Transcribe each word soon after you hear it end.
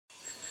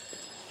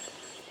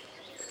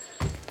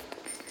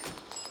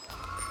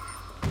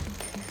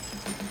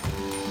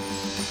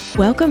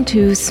Welcome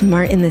to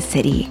Smart in the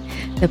City,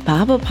 the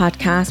Babel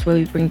podcast where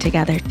we bring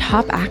together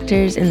top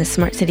actors in the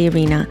smart city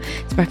arena,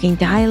 sparking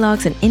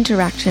dialogues and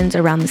interactions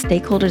around the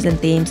stakeholders and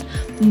themes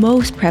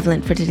most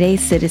prevalent for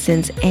today's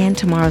citizens and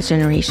tomorrow's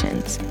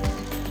generations.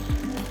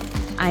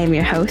 I am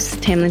your host,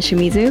 Tamlin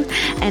Shimizu,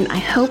 and I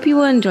hope you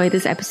will enjoy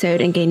this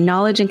episode and gain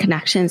knowledge and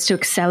connections to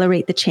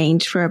accelerate the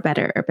change for a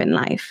better urban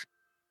life.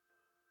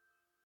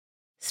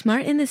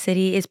 Smart in the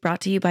City is brought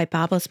to you by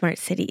Babel Smart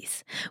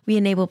Cities. We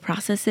enable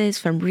processes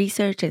from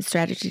research and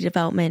strategy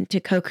development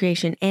to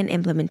co-creation and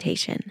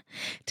implementation.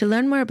 To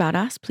learn more about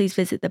us, please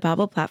visit the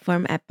Babel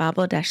platform at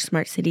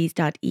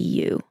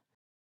babel-smartcities.eu.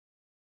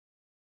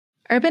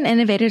 Urban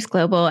Innovators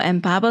Global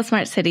and Babel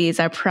Smart Cities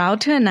are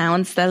proud to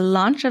announce the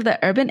launch of the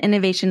Urban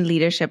Innovation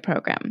Leadership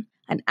Program,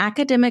 an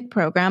academic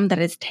program that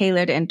is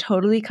tailored and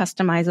totally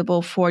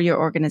customizable for your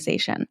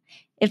organization.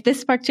 If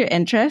this sparked your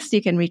interest,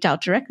 you can reach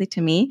out directly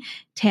to me,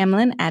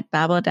 Tamlin at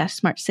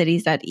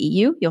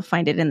babel-smartcities.eu. You'll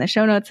find it in the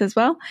show notes as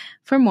well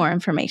for more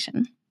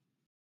information.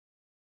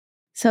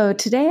 So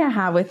today I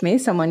have with me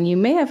someone you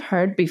may have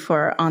heard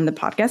before on the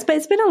podcast, but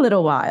it's been a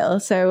little while.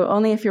 So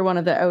only if you're one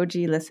of the OG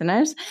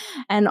listeners,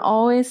 and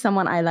always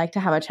someone I like to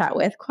have a chat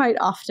with quite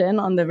often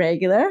on the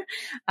regular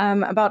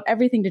about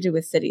everything to do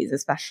with cities,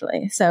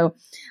 especially. So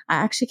I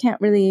actually can't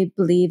really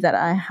believe that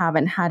I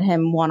haven't had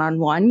him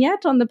one-on-one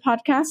yet on the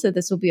podcast. So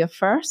this will be a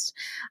first.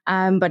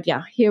 But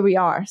yeah, here we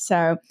are.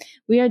 So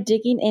we are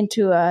digging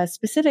into a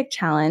specific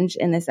challenge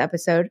in this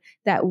episode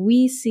that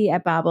we see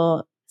at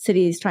Babel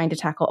Cities trying to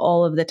tackle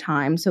all of the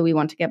time. So we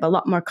want to give a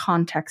lot more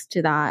context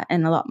to that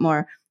and a lot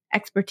more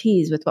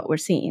expertise with what we're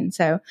seeing.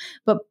 So,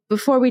 but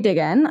before we dig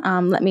in,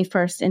 let me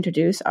first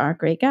introduce our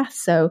great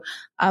guest. So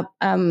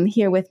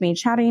here with me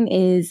chatting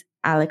is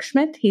Alex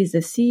Schmidt. He's the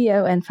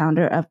CEO and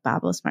founder of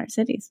Babel Smart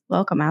Cities.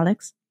 Welcome,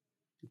 Alex.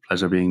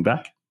 Pleasure being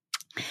back.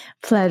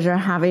 Pleasure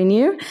having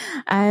you.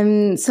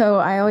 So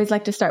I always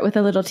like to start with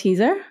a little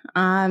teaser.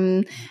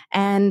 And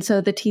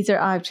so the teaser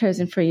I've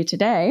chosen for you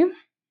today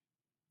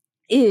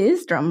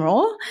is,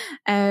 drumroll,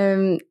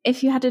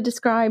 if you had to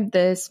describe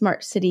the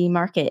smart city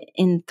market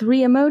in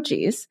 3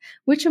 emojis,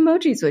 which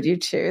emojis would you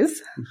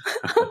choose?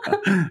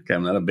 Okay,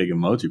 I'm not a big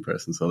emoji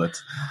person, so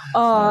let's...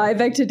 I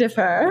beg to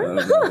differ.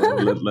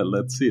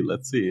 Let's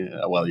see.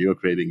 Well, you're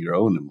creating your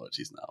own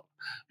emojis now,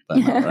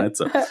 right?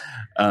 So,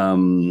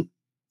 the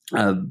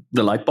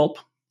light bulb,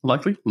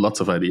 likely.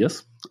 Lots of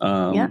ideas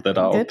that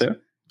are out there.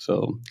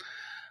 So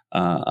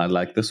I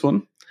like this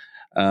one.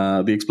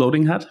 The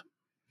exploding head.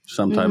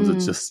 Sometimes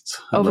it's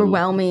just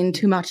overwhelming,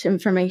 too much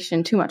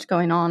information, too much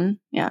going on.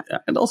 Yeah.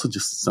 And also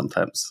just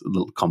sometimes a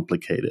little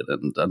complicated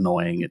and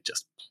annoying. It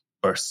just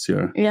bursts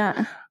your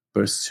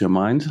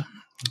mind.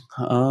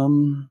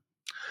 Well,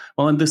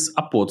 and this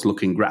upwards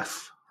looking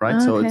graph, right?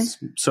 Okay. So it's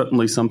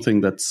certainly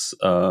something that's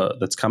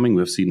coming.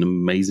 We've seen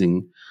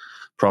amazing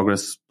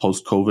progress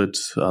post-COVID,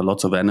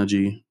 lots of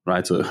energy,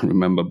 right? So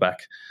remember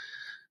back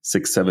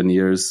 6-7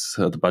 years,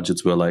 the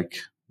budgets were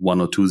like 1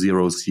 or 2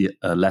 zeros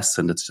less,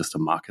 and it's just a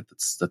market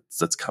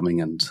that's coming,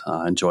 and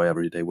enjoy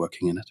every day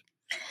working in it.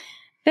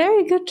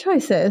 Very good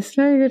choices.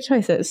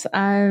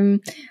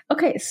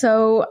 Okay,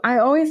 so I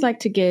always like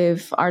to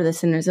give our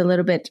listeners a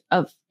little bit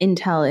of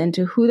intel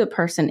into who the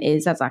person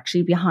is that's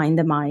actually behind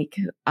the mic.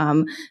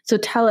 So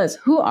tell us,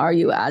 who are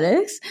you,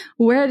 Alex?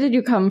 Where did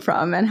you come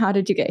from, and how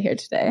did you get here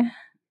today?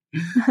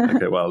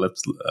 Okay, well,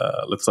 let's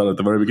start at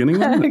the very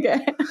beginning.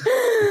 Okay.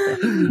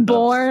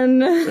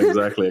 Born.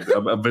 Exactly.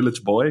 A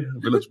village boy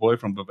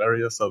from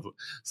Bavaria,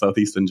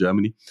 southeastern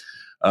Germany.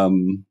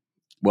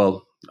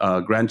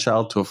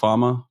 Grandchild to a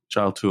farmer,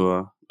 child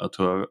to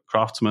a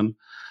craftsman.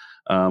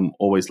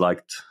 Always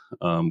liked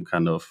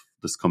kind of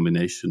this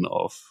combination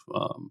of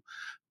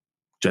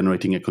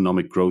generating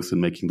economic growth and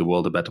making the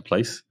world a better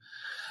place.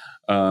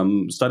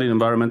 Studied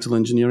environmental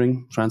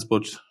engineering,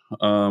 transport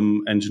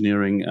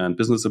engineering, and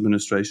business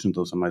administration.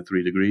 Those are my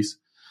 3 degrees.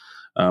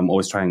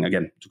 Always trying,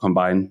 again, to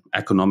combine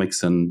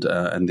economics and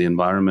the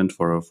environment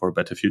for a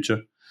better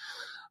future.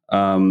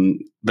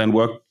 Then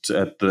worked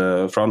at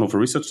the Fraunhofer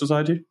Research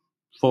Society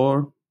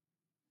for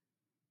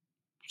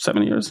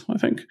 7 years, I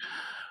think.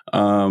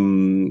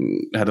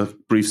 Had a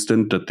brief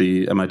stint at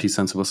the MIT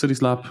Sensible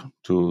Cities Lab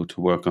to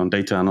work on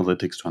data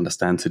analytics to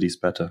understand cities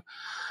better.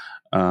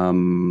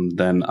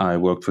 Then I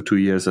worked for 2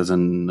 years as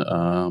an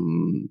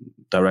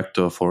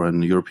director for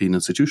an European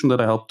institution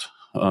that I helped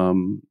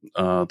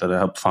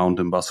found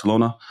in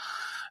Barcelona,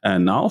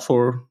 and now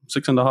for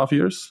 6.5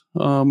 years,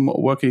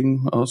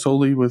 working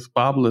solely with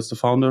Babel as the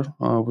founder,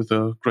 with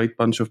a great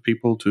bunch of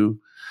people to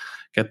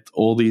get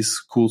all these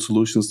cool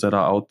solutions that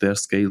are out there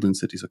scaled in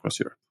cities across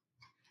Europe.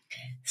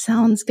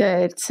 Sounds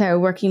good. So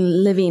working,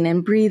 living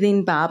and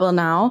breathing Babel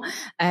now.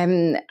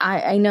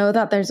 I know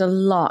that there's a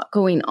lot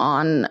going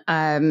on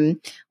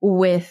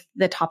with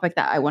the topic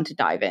that I want to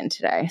dive in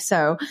today.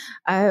 So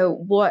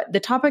what the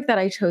topic that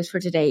I chose for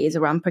today is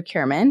around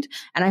procurement.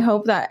 And I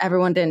hope that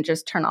everyone didn't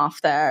just turn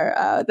off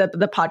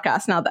the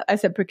podcast now that I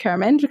said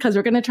procurement, because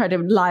we're going to try to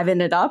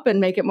liven it up and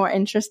make it more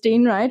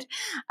interesting, right?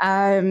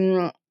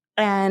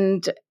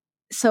 And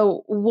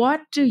So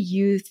what do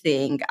you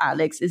think,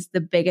 Alex, is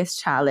the biggest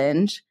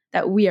challenge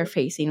that we are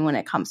facing when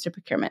it comes to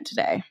procurement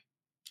today?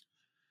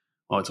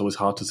 Oh, it's always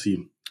hard to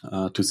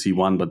see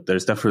one, but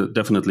there's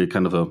definitely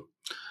kind of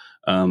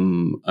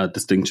a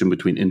distinction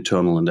between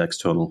internal and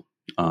external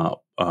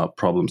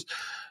problems.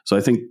 So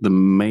I think the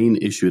main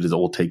issue is it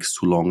all takes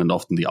too long, and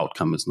often the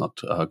outcome is not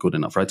good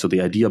enough, right? So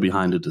the idea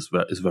behind it is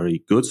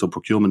very good. So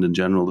procurement in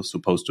general is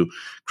supposed to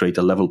create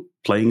a level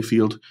playing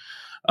field,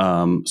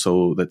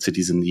 so that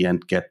cities in the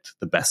end get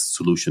the best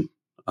solution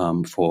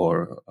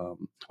or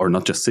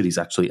not just cities,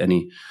 actually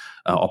any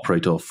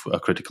operator of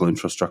critical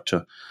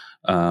infrastructure.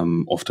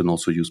 Often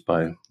also used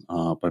by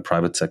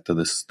private sector,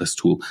 this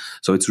tool.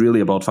 So it's really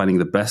about finding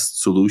the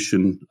best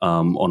solution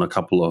on a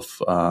couple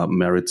of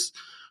merits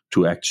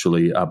to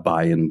actually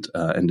buy and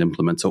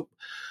implement. So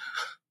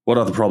what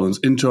are the problems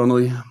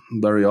internally?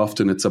 Very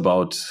often it's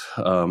about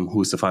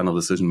who is the final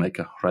decision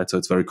maker, right? So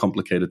it's very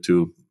complicated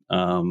to,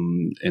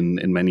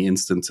 in many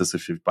instances,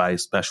 if you buy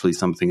especially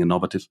something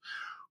innovative,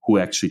 who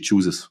actually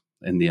chooses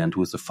in the end,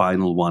 who is the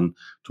final one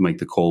to make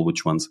the call,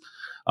 which ones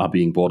are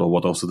being bought, or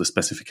what also the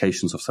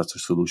specifications of such a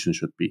solution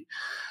should be.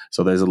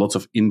 So there's a lot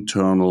of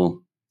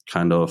internal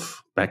kind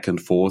of back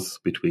and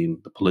forth between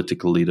the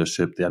political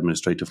leadership, the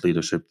administrative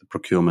leadership, the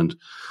procurement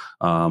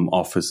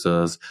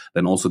officers,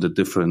 then also the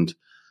different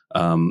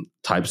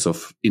types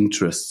of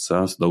interests,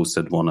 those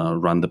that want to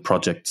run the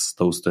projects,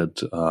 those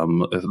that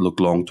look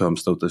long-term,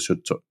 those that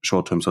should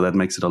short-term. So that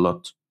makes it a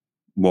lot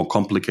more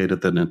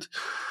complicated than it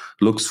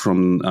looks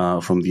from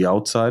the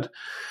outside.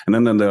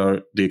 And then there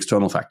are the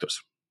external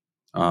factors.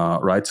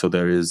 Right. So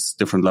there is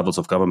different levels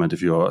of government.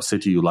 If you're a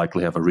city, you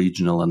likely have a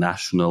regional, a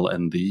national,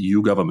 and the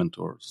EU government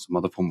or some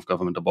other form of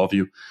government above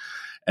you.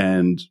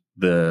 And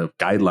the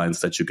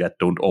guidelines that you get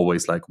don't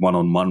always like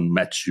one-on-one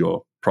match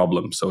your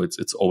problem. So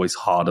it's always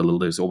hard a little.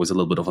 There's always a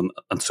little bit of an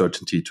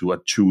uncertainty to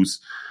choose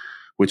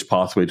which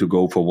pathway to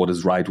go for, what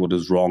is right, what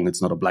is wrong.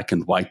 It's not a black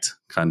and white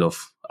kind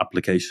of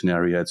application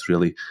area. It's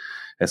really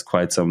has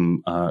quite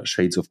some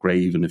shades of gray,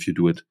 even if you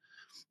do it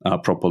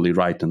properly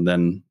right. And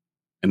then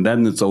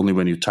it's only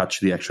when you touch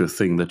the actual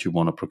thing that you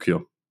want to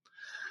procure,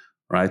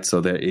 right?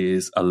 So there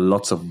is a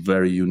lots of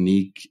very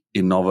unique,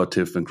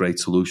 innovative, and great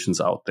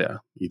solutions out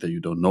there. Either you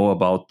don't know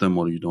about them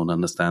or you don't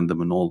understand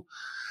them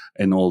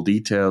in all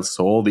details.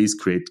 So all these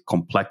create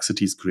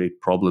complexities, create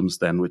problems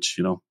then, which,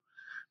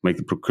 make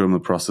the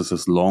procurement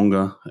processes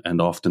longer and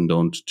often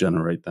don't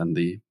generate then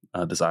the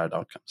desired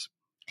outcomes.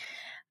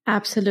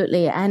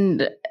 Absolutely.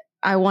 And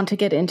I want to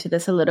get into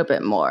this a little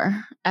bit more.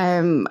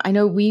 I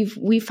know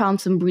we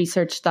found some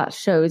research that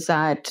shows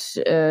that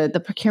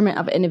the procurement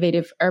of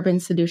innovative urban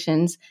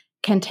solutions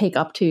can take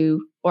up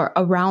to or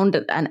around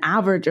an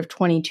average of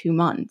 22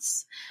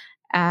 months.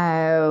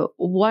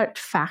 What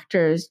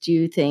factors do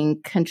you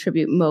think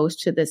contribute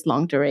most to this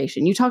long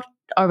duration? You talked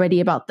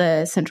already about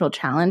the central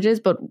challenges,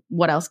 but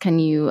what else can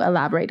you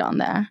elaborate on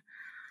there?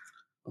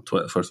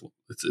 First of all,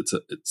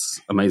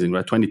 it's amazing,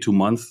 right? 22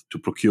 months to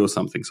procure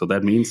something. So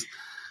that means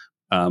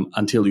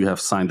until you have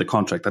signed the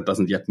contract, that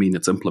doesn't yet mean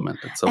it's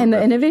implemented. So and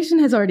the innovation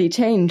has already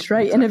changed,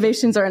 right? Exactly.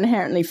 Innovations are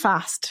inherently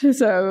fast.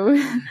 So,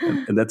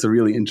 and that's a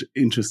really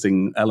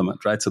interesting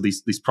element, right? So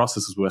these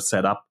processes were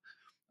set up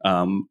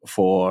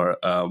for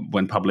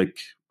when public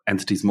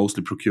entities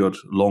mostly procured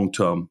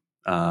long-term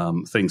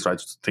things,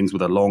 right? Things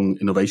with a long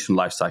innovation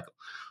life cycle,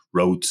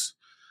 roads,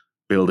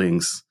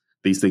 buildings,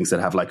 these things that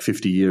have like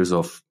 50 years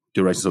of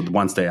duration. So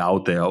once they're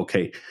out there,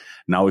 okay.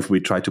 Now, if we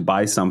try to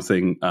buy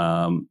something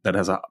that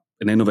has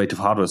an innovative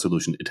hardware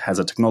solution, it has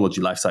a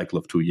technology life cycle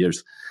of 2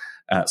 years.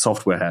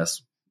 Software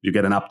you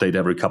get an update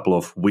every couple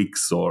of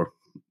weeks or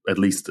at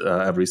least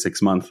every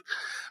 6 months,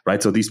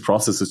 right? So these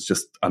processes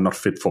just are not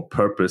fit for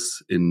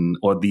purpose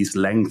or these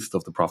lengths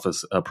of the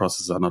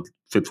processes are not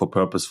fit for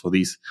purpose for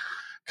these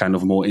kind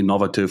of more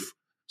innovative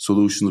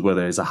solutions where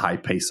there is a high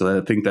pace. So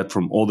I think that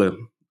from all the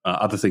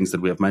other things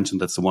that we have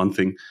mentioned, that's the one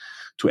thing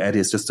to add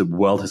is just the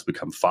world has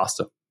become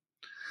faster,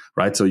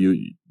 right? So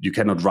you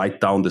cannot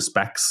write down the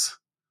specs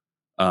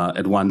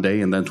at one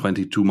day and then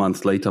 22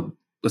 months later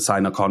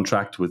sign a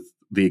contract with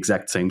the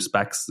exact same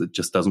specs. It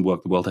just doesn't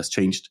work. The world has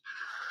changed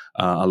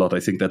a lot. I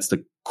think that's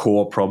the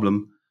core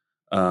problem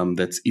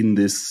that's in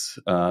this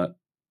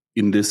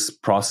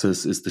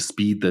process is the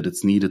speed that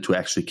it's needed to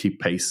actually keep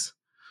pace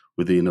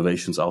with the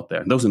innovations out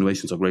there. And those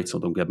innovations are great, so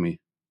don't get me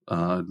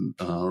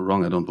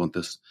wrong. I don't want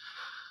this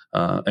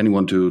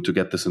anyone to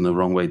get this in the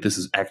wrong way. This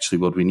is actually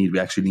what we need. We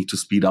actually need to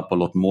speed up a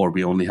lot more.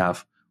 We only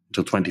have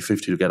until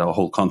 2050 to get our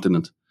whole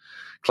continent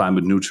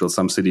climate neutral.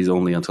 Some cities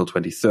only until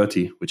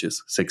 2030, which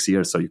is 6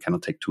 years. So you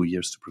cannot take 2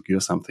 years to procure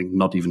something,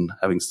 not even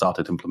having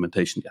started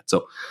implementation yet.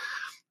 So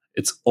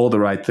it's all the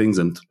right things.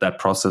 And that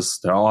process,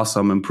 there are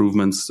some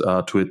improvements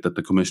to it that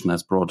the Commission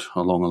has brought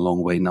along a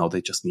long way now.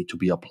 They just need to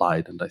be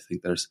applied. And I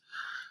think there's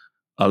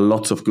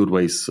lots of good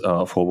ways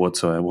forward.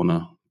 So I want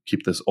to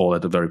keep this all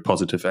at a very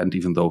positive end,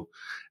 even though,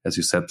 as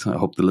you said, I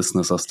hope the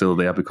listeners are still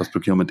there because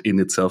procurement in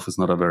itself is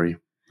not a very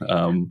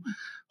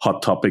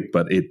hot topic,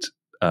 but it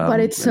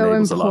But it's so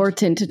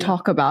important to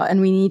talk about,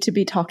 and we need to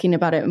be talking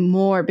about it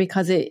more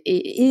because it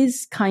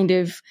is kind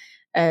of,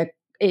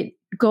 it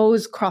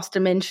goes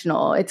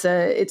cross-dimensional.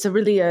 It's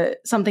really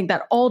something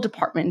that all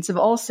departments of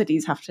all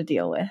cities have to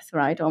deal with,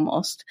 right?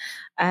 Almost.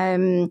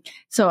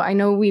 So I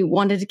know we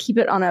wanted to keep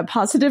it on a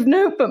positive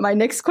note, but my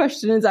next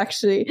question is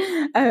actually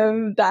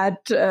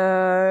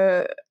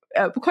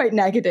quite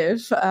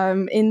negative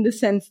in the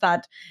sense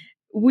that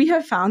we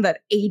have found that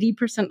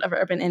 80% of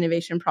urban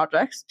innovation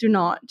projects do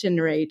not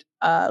generate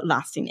a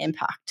lasting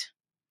impact.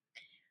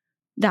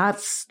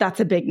 That's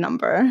a big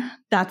number.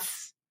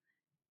 That's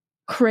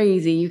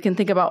crazy. You can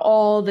think about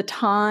all the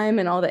time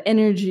and all the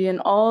energy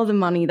and all the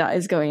money that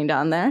is going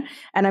down there.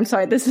 And I'm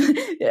sorry, this,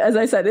 as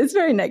I said, it's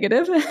very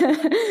negative.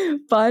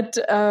 But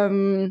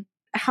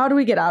how do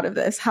we get out of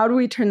this? How do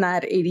we turn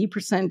that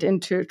 80%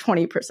 into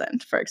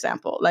 20%, for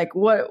example? Like,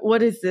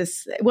 what is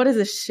this? What is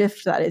the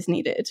shift that is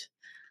needed?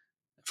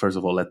 First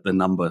of all, let the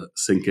number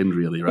sink in,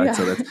 really, right? Yeah.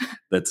 So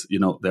that's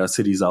there are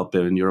cities out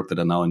there in Europe that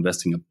are now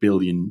investing €1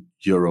 billion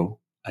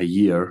a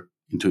year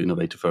into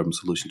innovative urban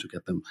solutions to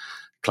get them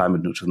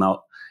climate neutral.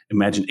 Now,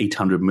 imagine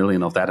 800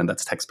 million of that, and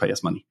that's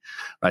taxpayers' money,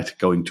 right?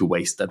 Going to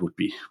waste. That would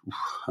be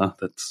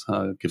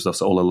that gives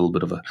us all a little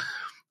bit of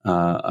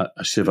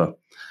a shiver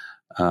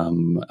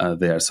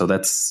there. So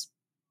that's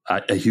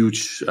a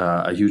huge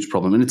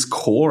problem. In its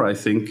core, I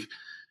think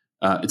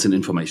it's an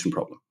information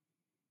problem,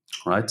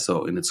 right?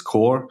 So in its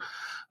core,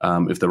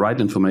 if the right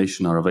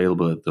information are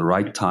available at the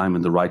right time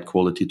and the right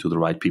quality to the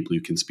right people,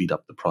 you can speed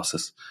up the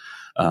process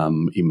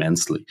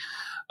immensely.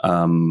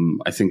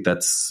 I think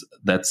that's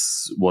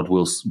what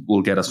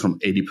will get us from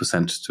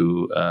 80%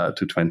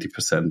 to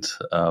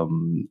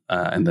 20%,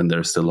 and then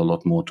there's still a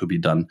lot more to be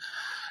done.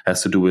 It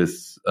has to do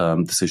with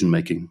decision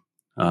making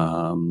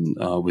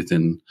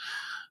within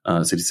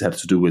cities. It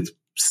has to do with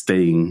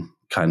staying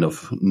kind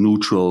of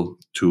neutral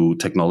to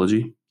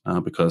technology,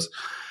 because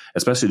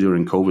especially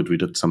during COVID, we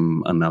did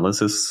some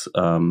analysis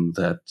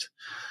that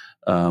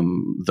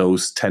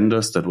those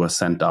tenders that were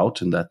sent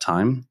out in that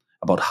time,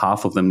 about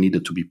half of them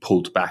needed to be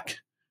pulled back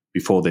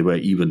before they were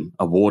even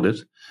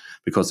awarded,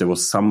 because there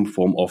was some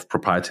form of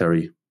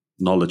proprietary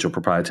knowledge or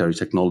proprietary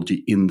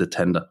technology in the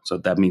tender. So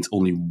that means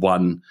only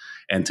one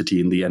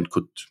entity in the end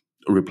could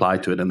reply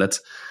to it. And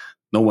that's,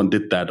 no one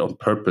did that on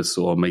purpose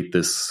or made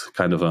this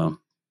kind of a,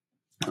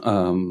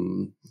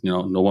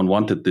 no one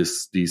wanted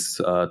these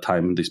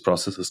time and these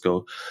processes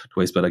go to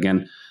waste. But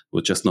again,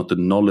 with just not the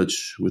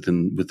knowledge with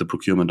the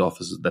procurement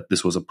office that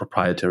this was a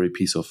proprietary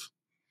piece of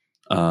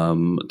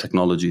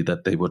technology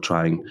that they were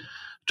trying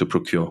to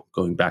procure,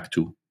 going back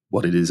to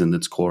what it is in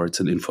its core. It's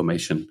an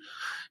information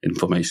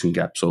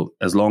gap. So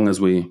as long as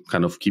we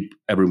kind of keep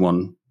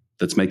everyone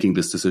that's making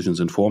these decisions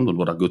informed on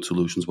what are good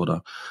solutions, what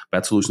are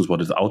bad solutions, what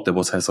is out there,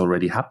 what has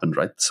already happened,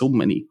 right? So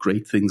many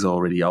great things are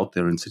already out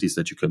there in cities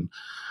that you can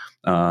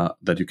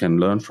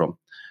learn from.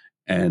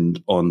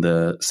 And on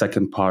the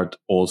second part,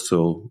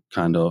 also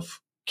kind of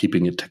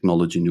keeping it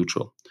technology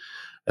neutral.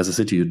 As a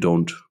city,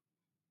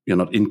 you're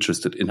not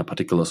interested in a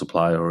particular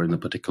supplier or in a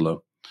particular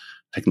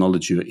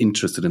technology. You're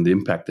interested in the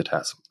impact it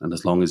has. And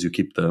as long as you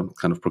keep the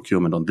kind of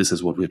procurement on this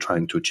is what we're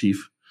trying to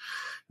achieve,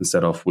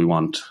 instead of we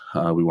want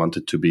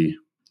it to be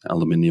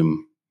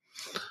aluminium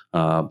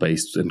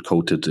based and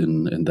coated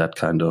in that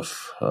kind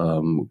of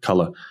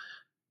color,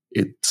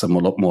 it's a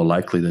lot more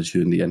likely that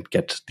you in the end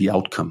get the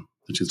outcome.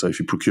 So if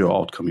you procure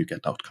outcome, you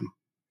get outcome.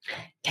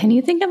 Can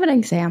you think of an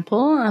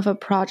example of a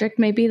project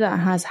maybe that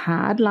has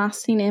had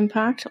lasting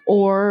impact,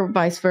 or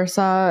vice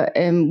versa,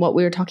 what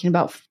we were talking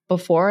about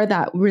before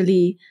that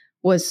really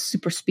was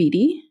super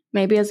speedy,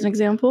 maybe as an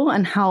example,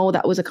 and how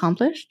that was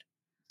accomplished?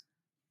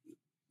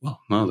 Well,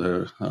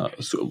 no,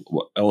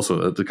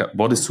 also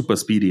what is super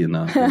speedy in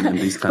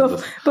these kinds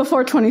of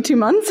before 22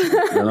 months.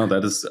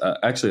 That is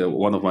actually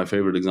one of my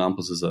favorite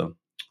examples. Is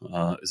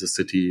a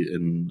city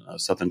in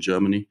southern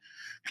Germany,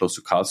 close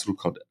to Karlsruhe,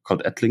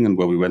 called Ettlingen,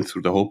 where we went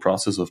through the whole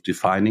process of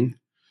defining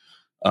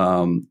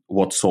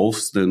what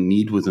solves the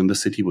need within the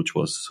city, which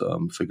was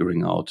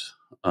figuring out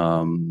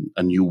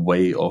a new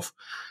way of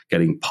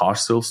getting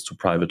parcels to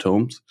private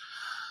homes,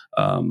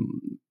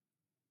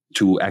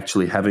 to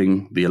actually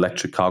having the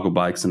electric cargo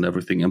bikes and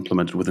everything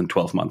implemented within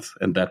 12 months.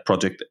 And that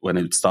project, when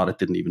it started,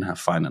 didn't even have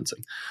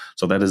financing.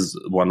 So that is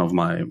one of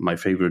my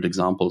favorite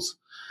examples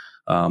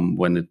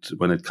when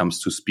it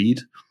comes to speed.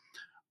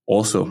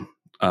 Also,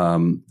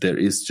 there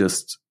is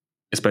just,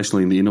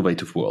 especially in the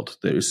innovative world,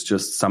 there is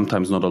just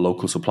sometimes not a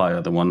local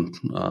supplier. The one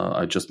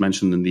I just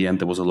mentioned, in the end,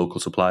 there was a local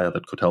supplier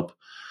that could help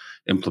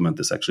implement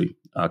this, actually,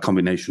 a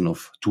combination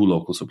of two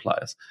local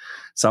suppliers.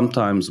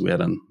 Sometimes we had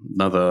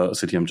another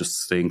city, I'm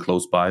just staying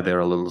close by there,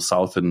 a little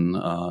south in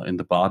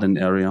the Baden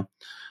area,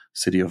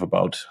 city of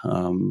about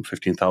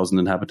 15,000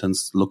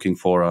 inhabitants, looking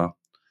for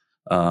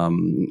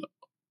an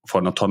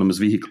autonomous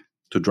vehicle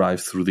to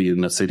drive through the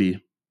inner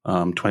city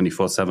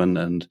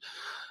 24/7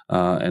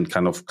 and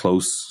kind of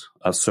close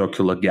a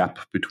circular gap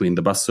between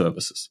the bus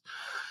services.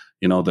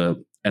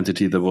 The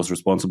entity that was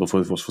responsible for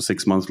it was for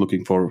 6 months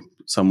looking for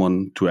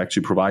someone to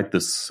actually provide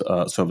this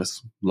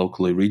service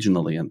locally,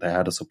 regionally, and they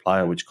had a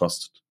supplier which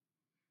cost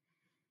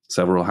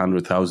several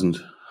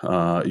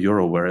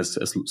 €100,000. Whereas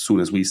as soon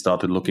as we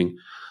started looking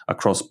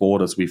across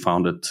borders, we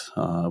found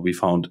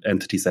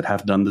entities that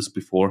have done this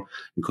before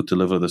and could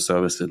deliver the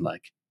service in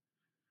like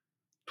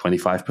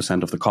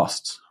 25% of the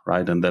costs,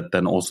 right? And that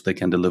then also they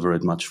can deliver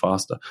it much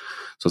faster.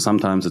 So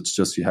sometimes it's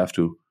just you have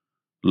to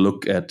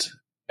look at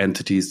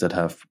entities that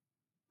have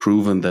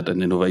proven that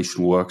an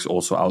innovation works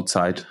also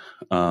outside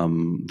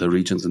the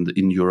regions. And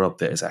in Europe,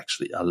 there is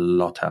actually a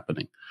lot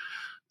happening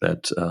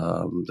that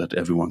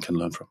everyone can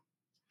learn from.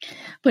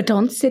 But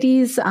don't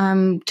cities,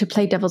 to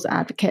play devil's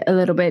advocate a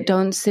little bit,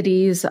 don't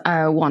cities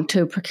want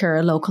to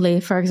procure locally,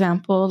 for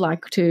example,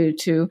 like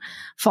to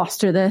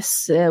foster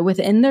this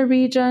within their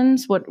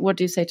regions? What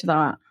do you say to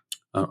that?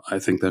 I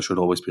think there should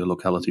always be a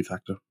locality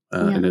factor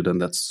in it.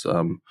 And that's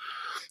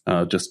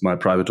just my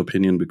private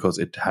opinion, because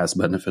it has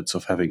benefits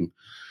of having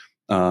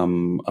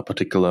a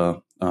particular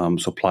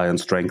supply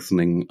and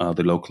strengthening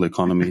the local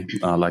economy.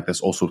 Like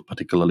there's also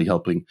particularly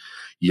helping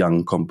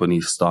young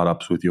companies,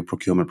 startups with your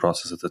procurement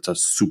processes. That's a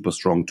super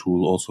strong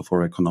tool also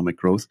for economic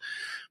growth.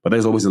 But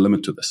there's always a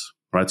limit to this,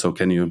 right? So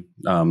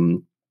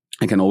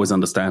I can always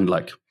understand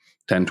like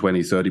 10,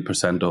 20,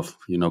 30% of,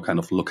 kind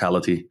of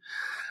locality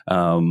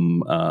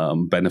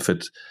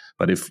benefit.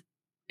 But if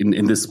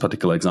in this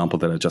particular example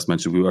that I just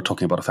mentioned, we were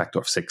talking about a factor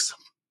of 6,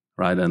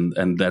 right?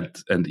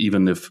 And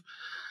even if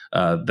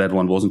that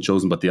one wasn't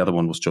chosen, but the other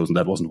one was chosen,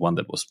 that wasn't one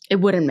that was.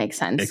 It wouldn't make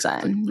sense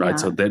exactly, then, right?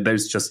 So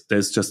there's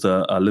just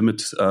a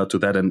limit to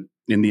that, and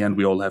in the end,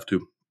 we all have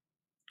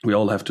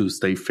to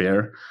stay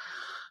fair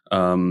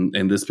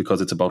in this,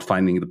 because it's about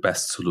finding the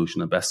best solution.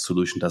 The best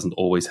solution doesn't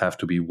always have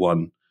to be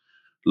one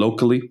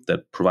locally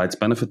that provides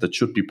benefit. That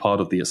should be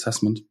part of the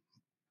assessment.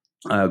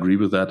 I agree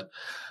with that,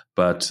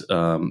 but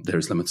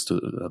there's limits to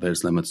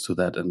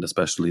that, and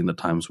especially in the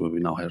times where we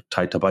now have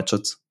tighter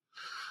budgets.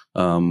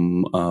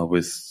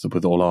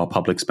 With all our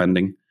public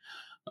spending,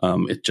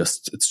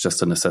 it's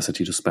just a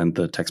necessity to spend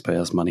the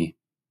taxpayers' money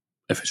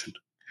efficient.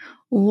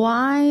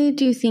 Why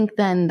do you think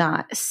then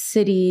that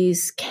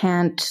cities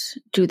can't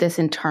do this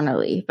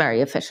internally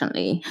very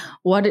efficiently?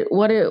 What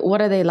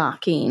are they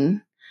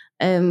lacking?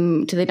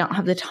 Do they not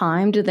have the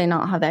time? Do they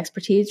not have the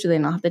expertise? Do they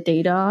not have the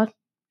data?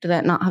 Do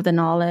they not have the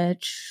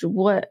knowledge?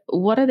 What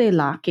are they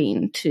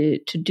lacking to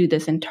do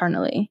this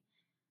internally?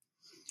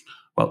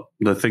 Well,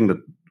 the thing that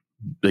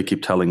they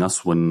keep telling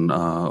us when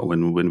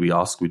we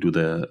ask, we do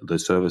the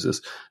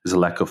services, is a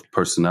lack of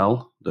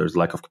personnel. There's a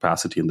lack of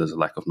capacity, and there's a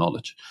lack of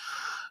knowledge,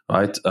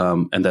 right?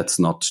 And that's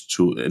not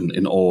true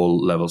in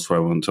all levels for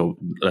everyone. So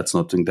let's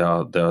not think there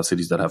are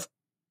cities that have,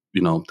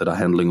 that are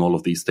handling all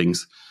of these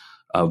things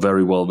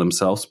very well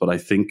themselves. But I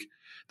think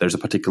there's a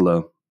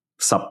particular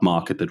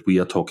sub-market that we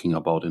are talking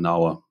about in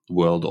our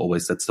world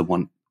always. That's the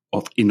one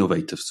of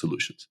innovative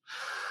solutions.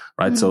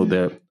 Right.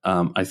 Mm-hmm.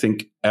 So I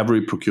think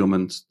every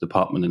procurement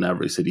department in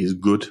every city is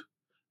good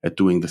at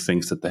doing the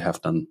things that they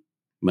have done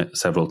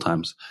several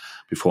times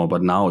before.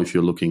 But now if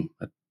you're looking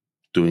at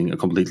doing a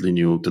completely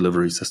new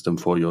delivery system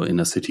for your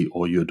inner city,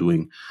 or you're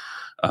doing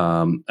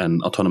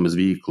an autonomous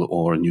vehicle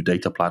or a new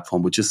data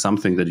platform, which is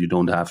something that you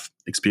don't have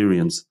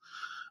experience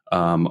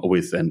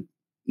with, and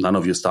none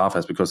of your staff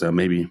has, because there are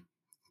maybe a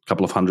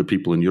couple of hundred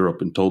people in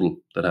Europe in total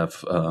that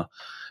have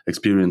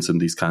experience in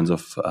these kinds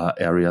of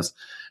areas,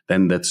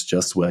 then that's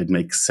just where it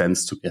makes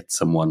sense to get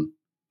someone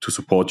to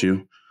support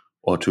you,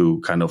 or to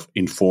kind of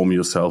inform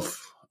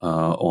yourself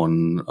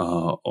on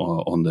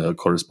the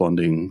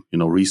corresponding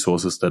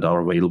resources that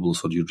are available,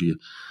 so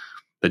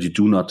that you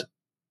do not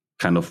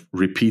kind of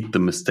repeat the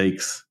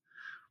mistakes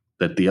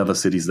that the other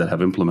cities that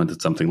have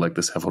implemented something like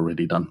this have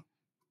already done.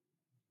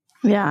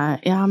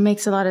 Yeah,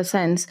 makes a lot of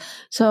sense.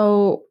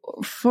 So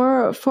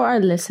for our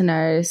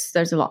listeners,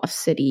 there's a lot of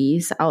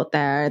cities out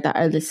there that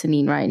are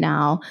listening right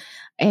now.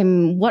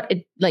 What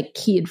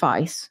key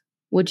advice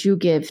would you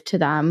give to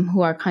them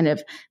who are kind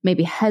of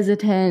maybe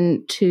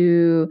hesitant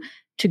to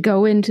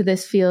go into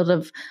this field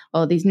of,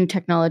 these new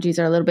technologies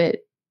are a little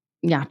bit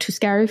too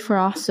scary for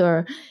us,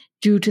 or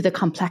due to the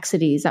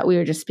complexities that we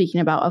were just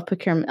speaking about of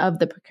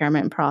the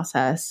procurement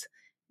process,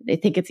 they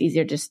think it's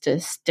easier just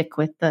to stick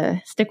with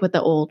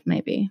the old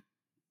maybe?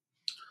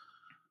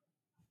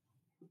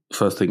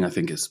 First thing I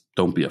think is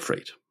don't be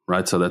afraid,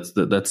 right? So that's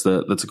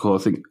the core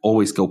thing.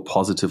 Always go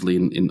positively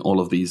in all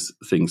of these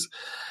things.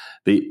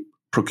 The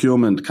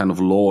procurement kind of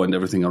law and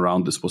everything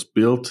around this was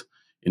built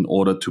in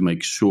order to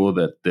make sure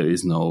that there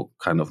is no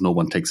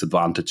one takes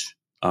advantage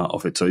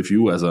of it. So if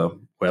you, as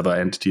whatever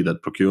entity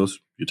that procures,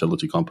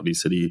 utility company,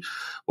 city,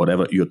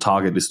 whatever, your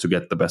target is to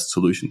get the best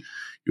solution,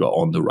 you are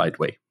on the right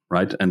way,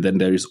 right? And then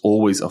there is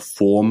always a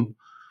form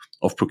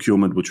of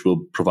procurement which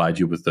will provide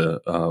you with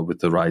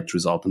the right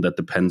result, and that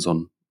depends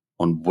on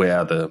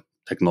where the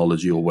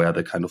technology or where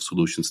the kind of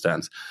solution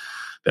stands.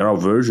 There are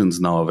versions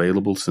now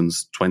available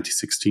since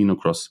 2016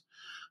 across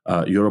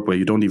Europe, where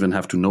you don't even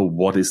have to know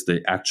what is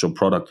the actual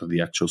product or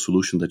the actual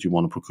solution that you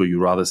want to procure.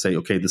 You rather say,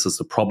 okay, this is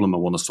the problem. I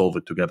want to solve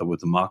it together with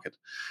the market.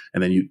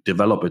 And then you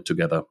develop it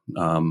together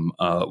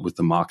with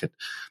the market.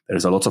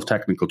 There's a lot of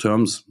technical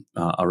terms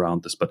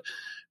around this, but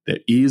there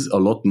is a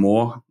lot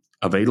more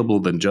available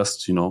than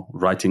just,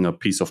 writing a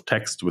piece of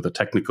text with a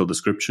technical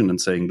description and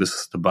saying, this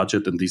is the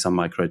budget and these are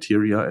my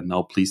criteria. And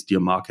now please, dear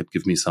market,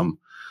 give me some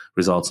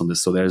results on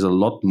this. So there's a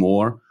lot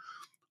more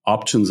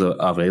options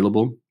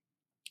available.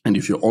 And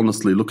if you're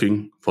honestly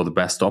looking for the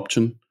best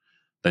option,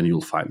 then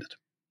you'll find it.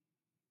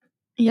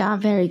 Yeah,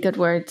 very good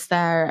words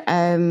there.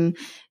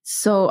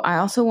 So I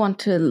also want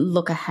to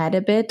look ahead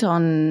a bit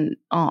on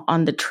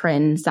the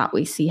trends that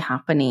we see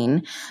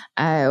happening.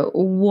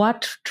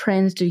 What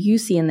trends do you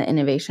see in the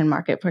innovation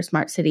market for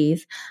smart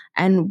cities?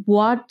 And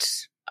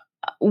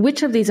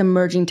which of these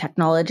emerging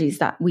technologies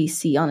that we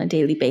see on a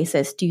daily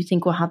basis do you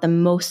think will have the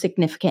most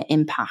significant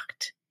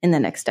impact in the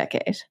next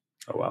decade?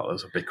 Oh, wow,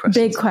 those are big questions.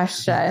 Big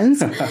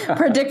questions.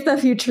 Predict the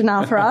future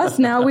now for us.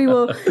 Now we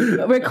will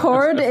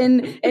record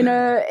in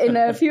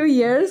a few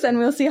years and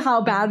we'll see how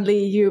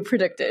badly you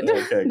predicted.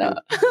 Okay, no.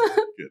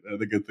 Good.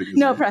 The good thing is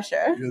no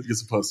pressure. You're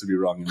supposed to be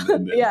wrong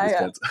in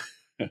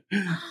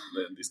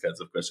these kinds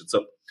of questions.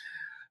 So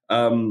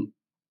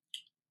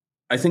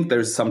I think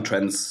there's some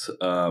trends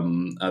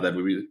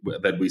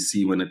that we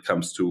see when it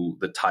comes to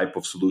the type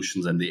of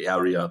solutions and the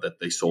area that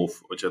they solve.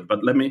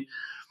 But let me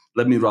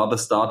rather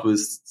start with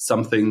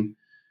something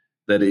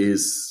that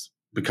is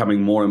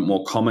becoming more and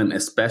more common,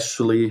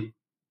 especially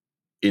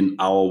in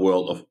our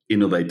world of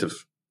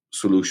innovative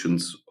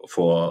solutions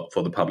for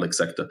the public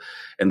sector.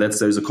 And that's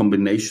there's a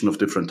combination of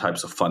different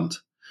types of fund,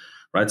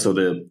 right? So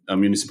the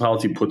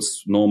municipality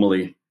puts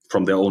normally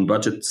from their own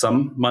budget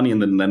some money,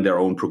 and then their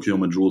own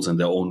procurement rules and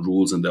their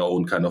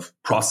own kind of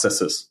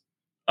processes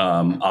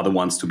are the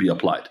ones to be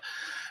applied.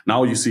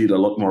 Now you see it a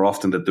lot more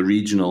often that the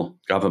regional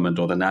government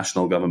or the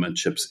national government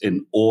chips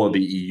in, or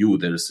the EU.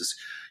 There is this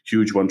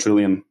huge 1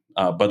 trillion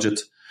budget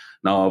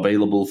now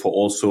available for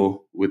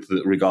also with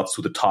regards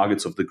to the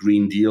targets of the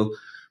Green Deal,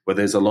 where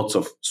there's a lot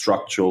of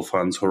structural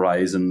funds,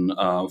 horizon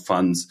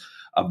funds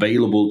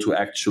available to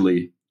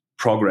actually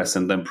progress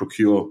and then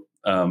procure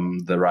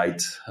the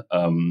right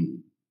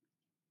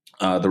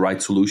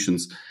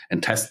solutions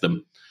and test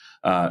them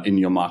in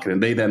your market.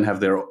 And they then have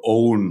their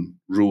own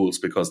rules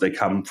because they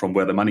come from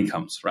where the money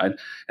comes, right?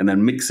 And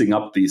then mixing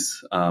up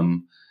these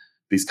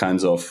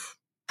kinds of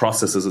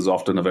processes is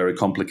often a very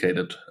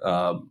complicated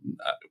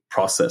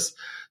process.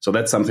 So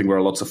that's something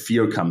where lots of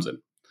fear comes in.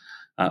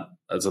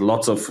 There's a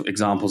lots of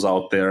examples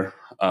out there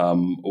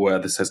where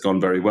this has gone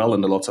very well,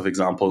 and a lots of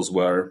examples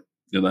where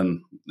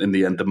then in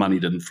the end the money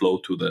didn't flow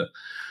to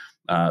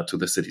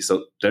the city.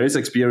 So there is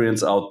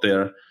experience out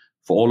there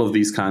for all of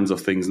these kinds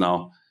of things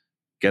now.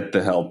 Get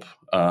the help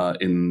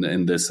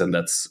in this, and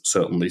that's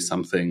certainly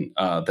something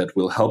that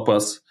will help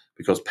us,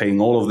 because paying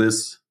all of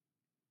this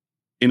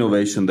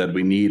innovation that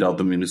we need out of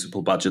the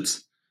municipal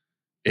budgets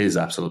is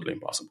absolutely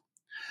impossible.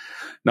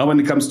 Now, when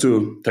it comes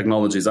to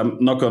technologies, I'm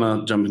not going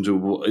to jump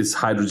into is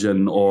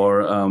hydrogen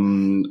or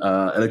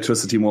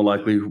electricity more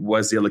likely.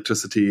 Where's the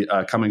electricity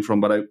coming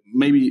from? But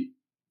maybe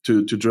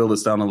to drill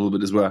this down a little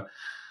bit is where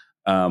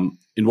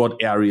in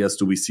what areas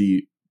do we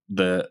see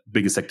the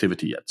biggest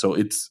activity yet? So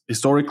it's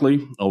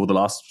historically over the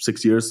last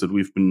 6 years that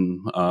we've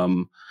been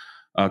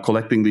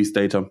collecting these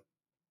data.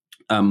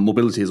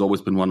 Mobility has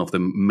always been one of the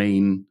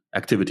main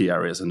activity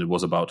areas, and it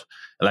was about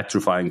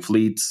electrifying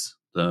fleets,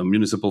 the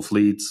municipal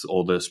fleets,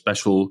 or the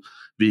special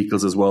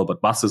vehicles as well.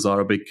 But buses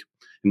are a big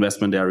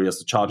investment areas,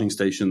 the charging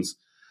stations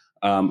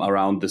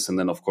around this, and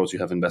then of course you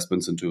have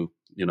investments into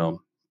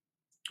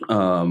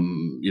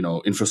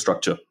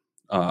infrastructure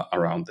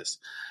around this.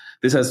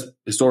 This has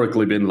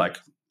historically been like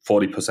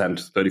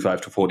 40%,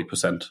 35 to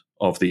 40%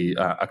 of the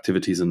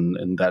activities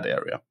in that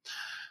area.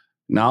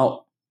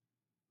 Now,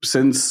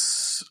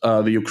 since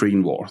the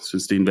Ukraine war,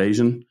 since the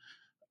invasion,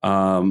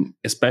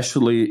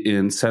 especially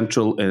in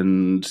Central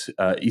and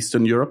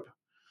Eastern Europe,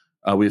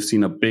 we've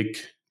seen a big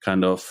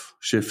kind of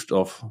shift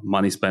of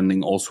money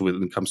spending also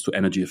when it comes to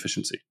energy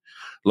efficiency.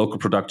 Local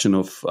production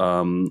of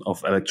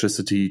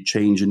electricity,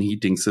 change in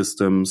heating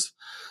systems,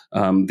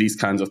 these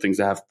kinds of things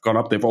that have gone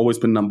up. They've always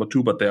been number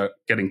two, but they're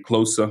getting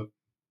closer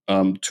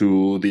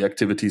to the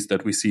activities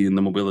that we see in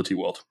the mobility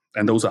world.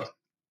 And those are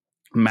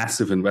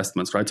massive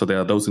investments, right? So there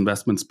are those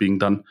investments being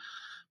done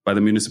by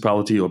the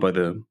municipality or by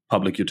the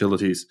public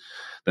utilities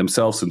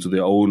themselves into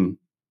their own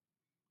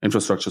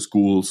infrastructure,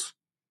 schools,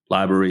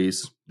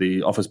 libraries,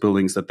 the office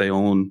buildings that they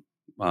own,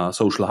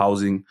 social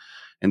housing,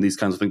 and these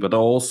kinds of things. But there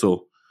are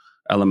also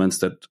elements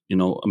that,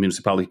 a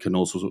municipality can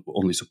also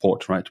only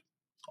support, right?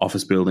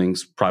 Office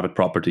buildings, private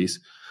properties,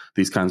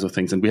 these kinds of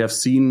things. And we have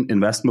seen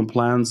investment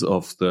plans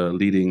of the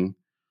leading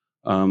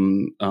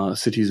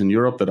cities in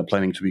Europe that are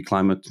planning to be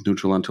climate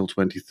neutral until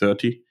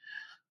 2030,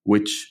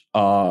 which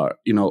are,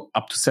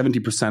 up to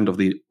 70% of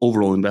the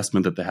overall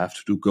investment that they have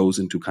to do goes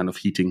into kind of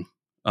heating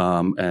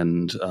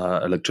and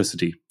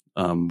electricity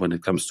when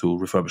it comes to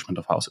refurbishment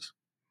of houses.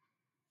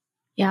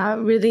 Yeah,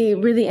 really,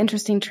 really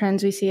interesting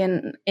trends we see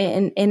in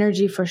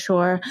energy for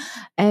sure.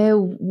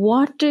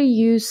 What do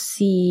you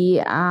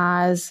see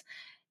as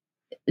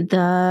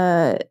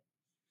the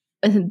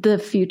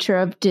future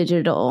of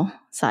digital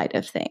side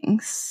of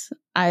things?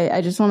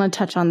 I just want to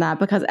touch on that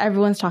because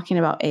everyone's talking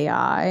about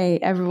AI.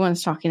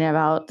 Everyone's talking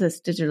about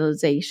this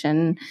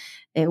digitalization.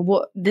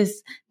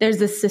 There's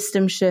this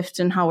system shift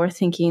in how we're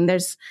thinking.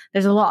 There's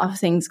a lot of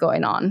things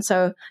going on.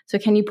 So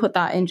can you put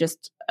that in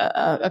just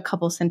a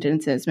couple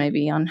sentences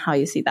maybe on how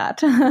you see that?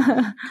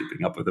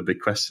 Keeping up with the big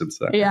questions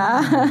there.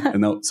 Yeah.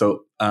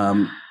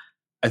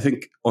 I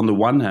think on the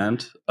one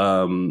hand,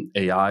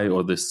 AI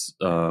or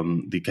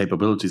the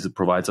capabilities it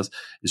provides us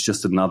is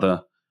just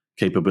another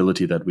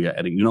capability that we are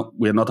adding.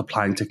 We are not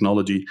applying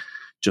technology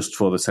just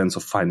for the sense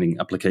of finding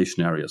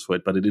application areas for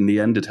it, but in the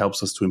end, it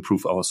helps us to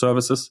improve our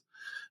services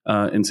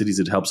in cities.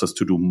 It helps us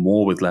to do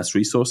more with less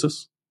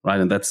resources, right?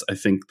 And that's, I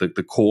think,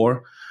 the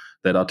core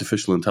that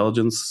artificial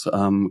intelligence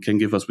can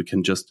give us. We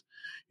can just,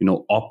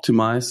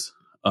 optimize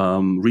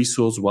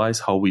resource-wise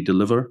how we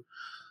deliver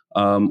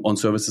on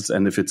services.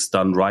 And if it's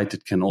done right,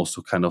 it can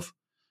also kind of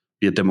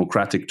be a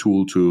democratic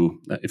tool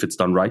if it's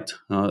done right,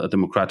 a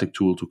democratic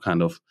tool to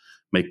kind of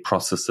make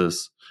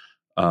processes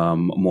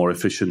more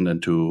efficient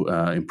and to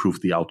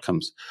improve the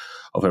outcomes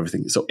of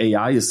everything. So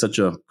AI is such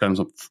a kind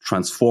of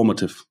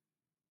transformative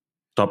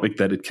topic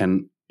that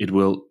it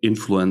will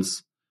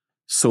influence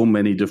so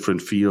many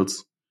different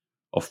fields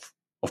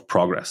of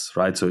progress,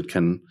 right? So it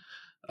can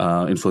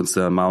influence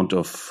the amount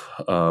of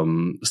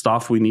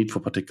staff we need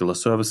for particular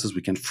services.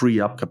 We can free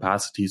up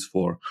capacities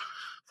for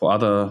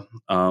other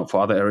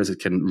areas. It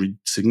can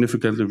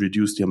significantly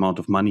reduce the amount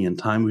of money and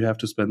time we have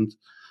to spend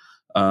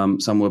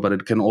somewhere, but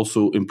it can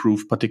also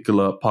improve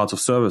particular parts of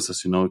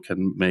services. It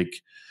can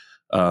make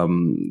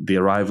the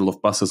arrival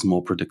of buses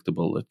more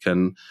predictable. It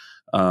can,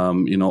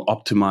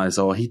 optimize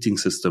our heating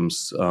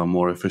systems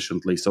more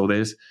efficiently. So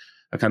there's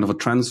a kind of a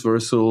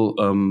transversal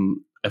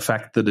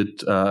effect that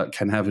it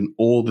can have in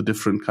all the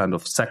different kind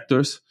of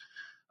sectors.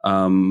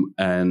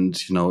 And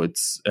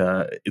it's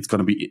going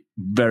to be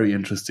very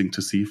interesting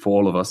to see for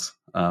all of us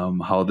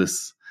how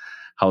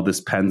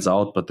this pans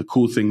out. But the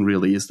cool thing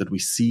really is that we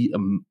see a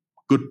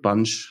good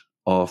bunch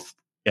of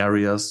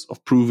areas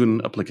of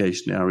proven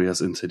application areas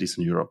in cities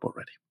in Europe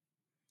already.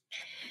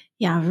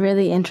 Yeah,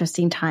 really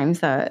interesting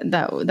times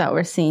that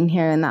we're seeing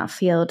here in that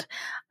field.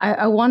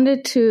 I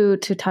wanted to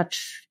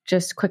touch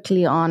just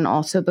quickly on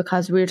also,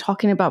 because we were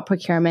talking about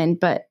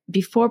procurement, but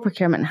before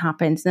procurement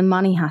happens, the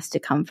money has to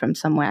come from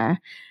somewhere.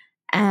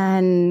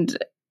 And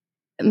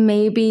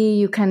maybe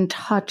you can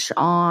touch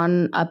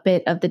on a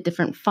bit of the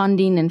different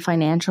funding and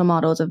financial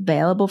models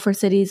available for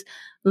cities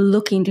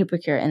looking to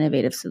procure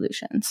innovative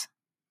solutions.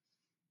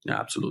 Yeah,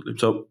 absolutely.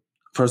 So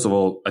first of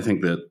all, I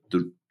think that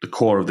the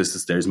core of this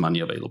is there's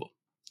money available,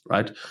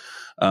 right?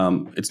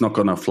 It's not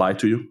going to fly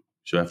to you.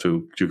 You have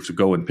to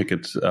go and pick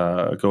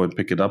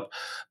it up.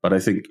 But I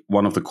think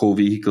one of the core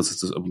vehicles is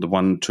the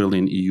 1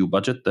 trillion EU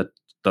budget that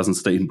doesn't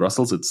stay in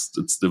Brussels.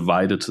 It's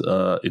divided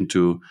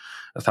into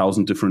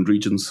 1,000 different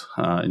regions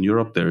in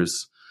Europe.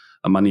 There's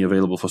money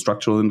available for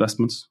structural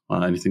investments,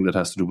 anything that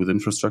has to do with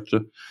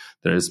infrastructure.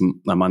 There is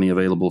money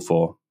available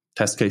for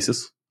test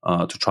cases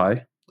to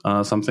try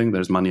something.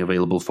 There's money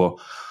available for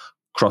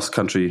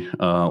cross-country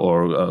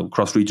or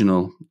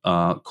cross-regional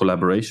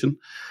collaboration.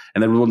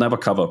 And then we will never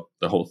cover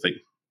the whole thing,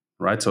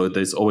 right? So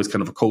there's always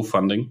kind of a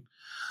co-funding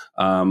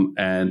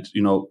and,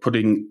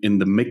 putting in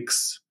the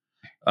mix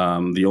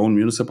the own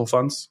municipal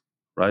funds,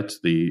 right?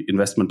 The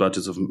investment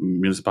budgets of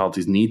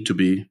municipalities need to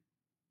be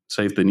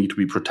safe. They need to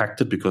be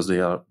protected because they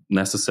are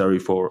necessary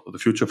for the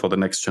future, for the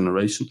next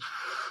generation.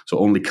 So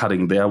only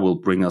cutting there will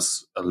bring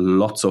us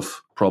lots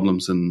of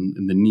problems in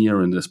the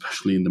near and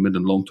especially in the mid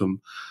and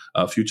long-term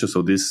future.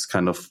 So this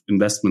kind of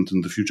investment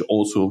in the future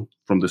also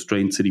from the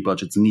strained city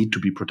budgets need to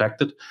be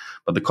protected.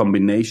 But the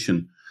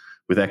combination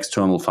with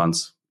external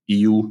funds,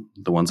 EU,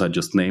 the ones I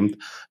just named,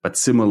 but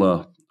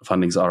similar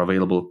fundings are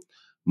available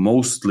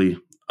mostly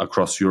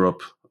across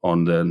Europe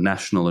on the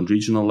national and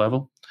regional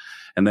level.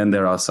 And then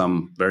there are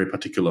some very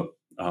particular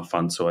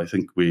funds. So I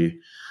think the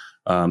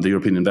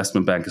European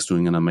Investment Bank is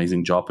doing an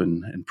amazing job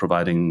in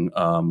providing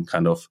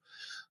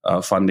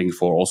funding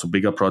for also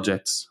bigger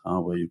projects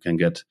where you can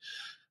get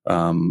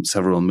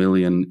several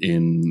million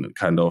in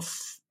kind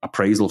of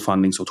appraisal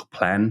funding, so to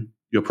plan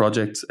your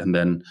projects, and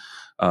then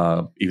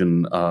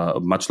even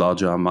much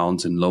larger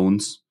amounts in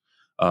loans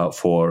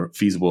for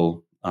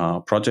feasible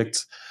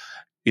projects.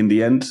 In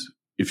the end,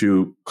 if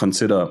you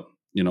consider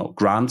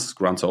grants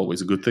are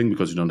always a good thing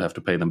because you don't have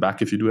to pay them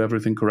back if you do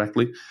everything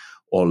correctly,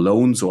 or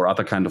loans or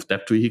other kind of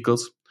debt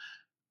vehicles.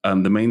 The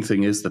main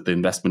thing is that the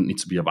investment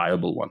needs to be a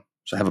viable one.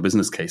 So have a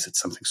business case. It's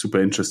something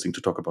super interesting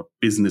to talk about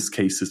business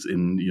cases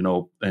in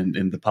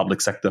the public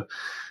sector.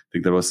 I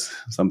think there was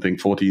something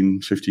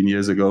 14, 15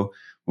 years ago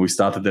when we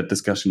started that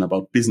discussion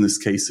about business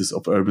cases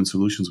of urban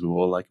solutions. We were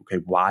all like,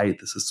 okay, why?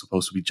 This is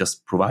supposed to be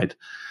just provide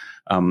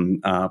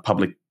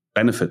public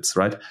benefits,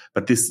 right?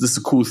 But this is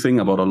a cool thing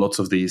about a lot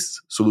of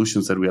these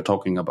solutions that we are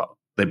talking about.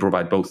 They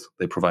provide both.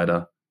 They provide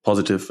a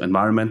positive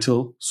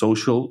environmental,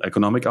 social,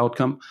 economic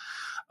outcome,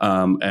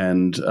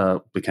 and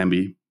it can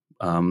be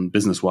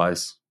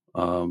business-wise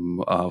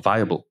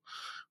viable.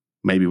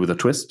 Maybe with a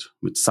twist,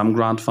 with some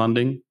grant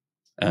funding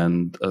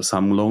and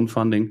some loan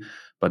funding.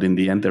 But in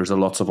the end, there's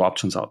lots of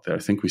options out there. I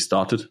think we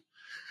started,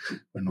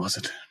 when was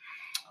it?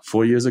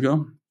 4 years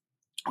ago.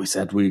 We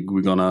said we're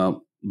going to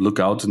look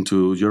out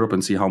into Europe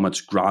and see how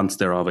much grants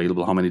there are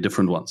available, how many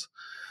different ones.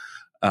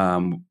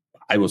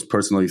 I was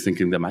personally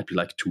thinking there might be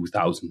like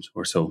 2,000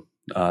 or so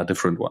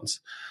different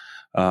ones.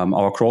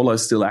 Our crawler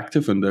is still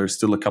active and there's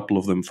still a couple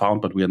of them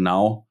found, but we are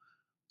now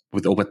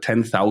with over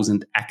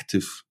 10,000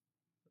 active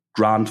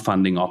grant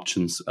funding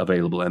options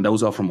available. And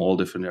those are from all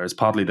different areas.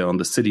 Partly they're on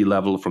the city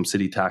level from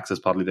city taxes,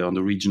 partly they're on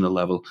the regional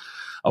level.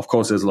 Of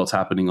course, there's lots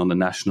happening on the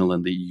national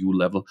and the EU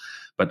level.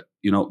 But,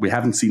 we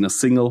haven't seen a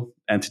single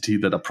entity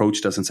that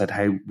approached us and said,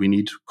 hey, we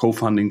need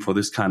co-funding for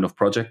this kind of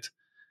project.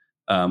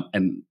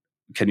 And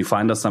can you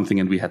find us something?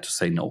 And we had to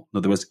say no.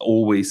 No, there was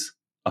always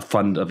a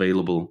fund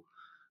available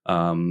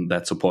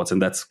that supports.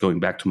 And that's going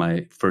back to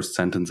my first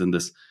sentence in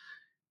this.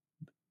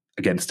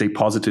 Again, stay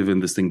positive in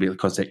this thing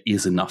because there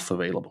is enough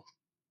available.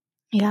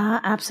 Yeah,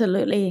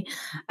 absolutely.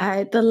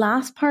 The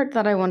last part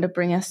that I want to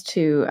bring us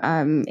to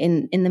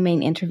in the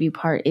main interview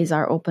part is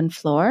our open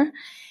floor.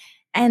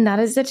 And that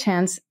is the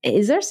chance.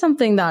 Is there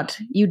something that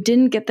you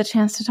didn't get the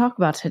chance to talk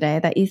about today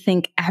that you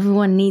think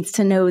everyone needs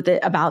to know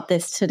about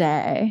this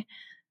today?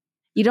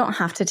 You don't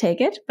have to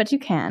take it, but you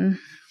can.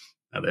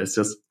 There's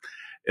just...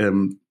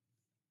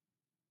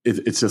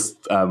 It's just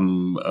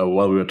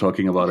while we were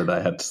talking about it,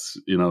 I had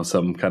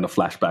some kind of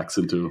flashbacks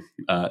into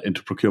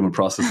procurement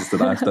processes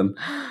that I've done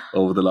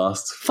over the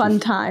last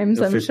fun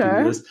times. I'm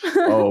sure. Years.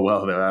 Oh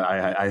well,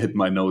 I hit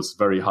my nose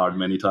very hard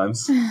many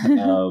times.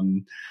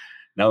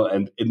 Now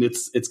and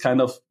it's kind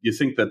of, you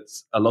think that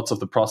a lot of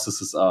the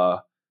processes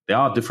are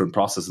different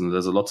processes and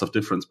there's a lots of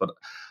difference. But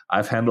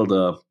I've handled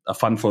a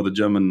fund for the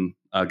German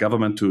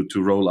government to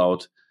roll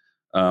out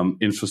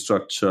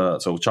infrastructure,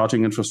 so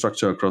charging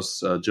infrastructure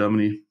across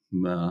Germany.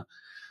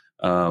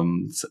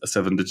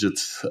 7-digit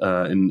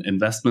in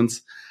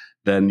investments.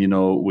 Then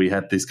we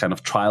had these kind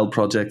of trial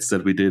projects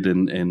that we did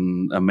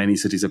in many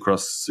cities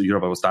across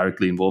Europe. I was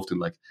directly involved in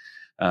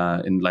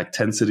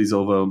 10 cities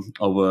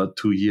over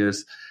 2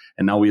 years,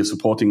 and now we are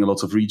supporting a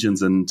lot of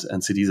regions and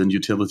cities and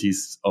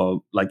utilities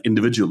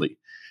individually,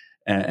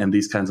 and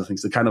these kinds of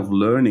things. The kind of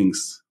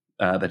learnings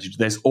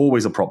there's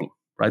always a problem,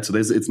 right? So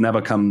it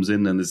never comes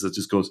in and it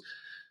just goes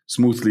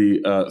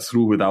smoothly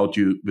through without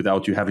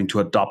you having to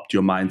adopt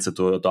your mindset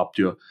or adopt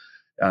your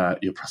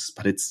process.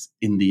 But it's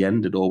in the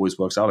end, it always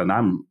works out. And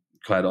I'm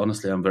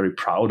very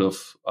proud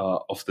of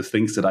the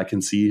things that I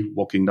can see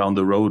walking down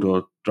the road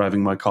or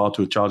driving my car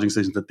to a charging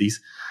station, that these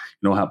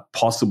are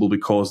possible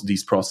because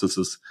these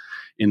processes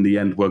in the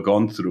end were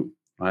gone through,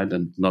 right?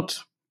 And not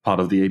part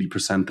of the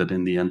 80% that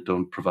in the end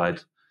don't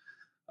provide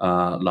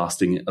a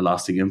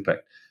lasting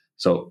impact.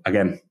 So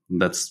again,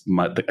 that's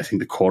I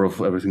think the core of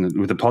everything,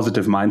 with a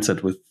positive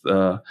mindset, with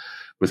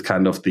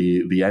kind of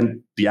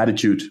the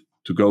attitude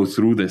to go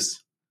through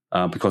this,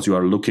 because you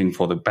are looking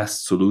for the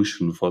best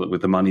solution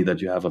with the money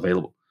that you have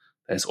available.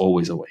 There's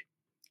always a way.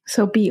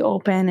 So be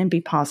open and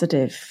be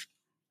positive.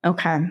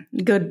 Okay,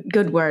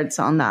 good words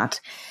on that.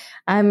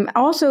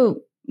 Also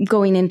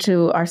going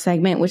into our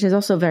segment, which is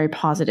also very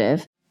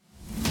positive.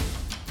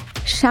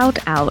 Shout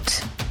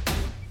out.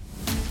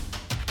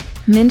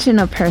 Mention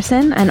a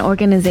person, an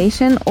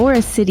organization, or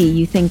a city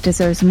you think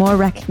deserves more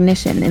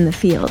recognition in the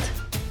field.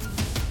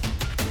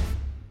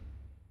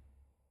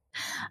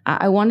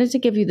 I wanted to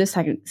give you this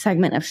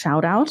segment of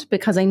shout out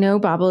because I know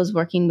Babel is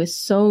working with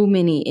so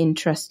many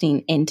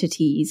interesting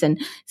entities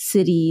and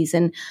cities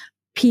and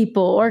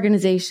people,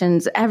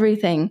 organizations,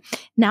 everything.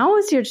 Now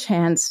is your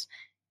chance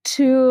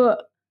to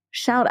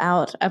shout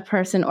out a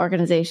person,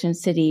 organization,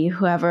 city,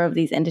 whoever of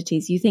these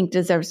entities you think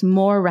deserves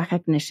more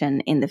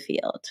recognition in the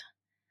field.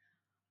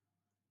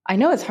 I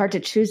know it's hard to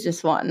choose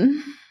just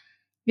one.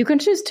 You can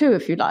choose two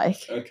if you like.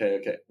 Okay.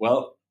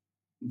 Well,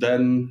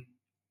 then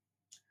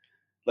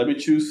let me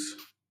choose.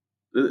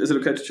 Is it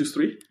okay to choose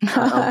three?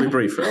 I'll be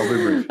brief.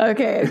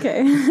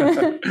 Okay.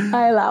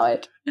 I allow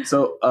it.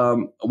 So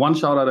one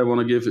shout out I want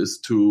to give is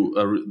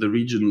to the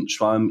region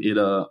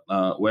Schwalm-Eder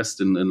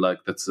West in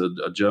that's a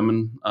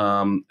German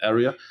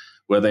area,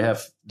 where they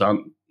have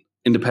done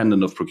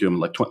independent of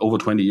procurement, over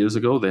 20 years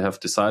ago. They have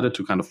decided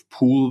to kind of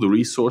pool the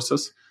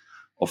resources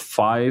of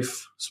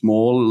 5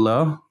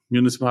 smallish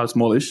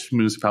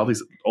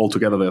municipalities.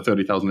 Altogether, there are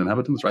 30,000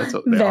 inhabitants, right?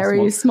 So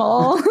very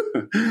small.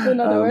 In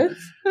other words,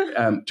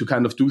 to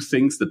kind of do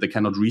things that they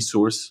cannot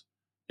resource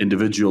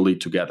individually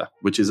together,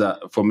 which is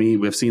for me,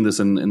 we've seen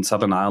this in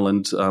Southern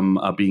Ireland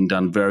are being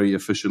done very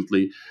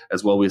efficiently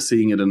as well. We're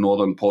seeing it in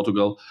Northern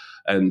Portugal,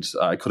 and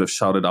I could have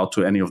shouted out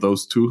to any of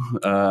those two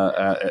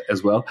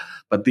as well.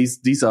 But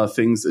these are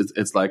things.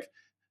 It's like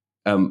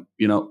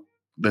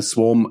the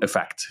swarm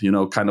effect.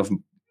 Kind of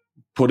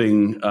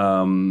putting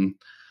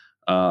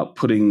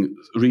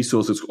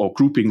resources or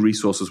grouping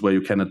resources where you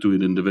cannot do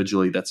it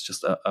individually. That's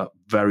just a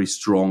very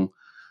strong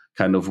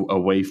kind of a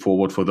way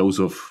forward for those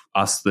of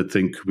us that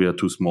think we are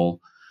too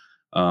small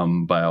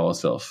by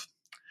ourselves.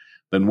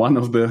 Then one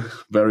of the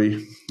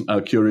very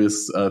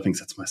curious things,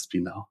 that must be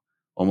now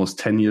almost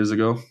 10 years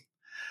ago,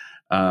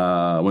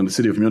 when the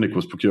city of Munich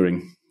was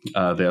procuring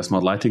their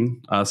smart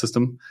lighting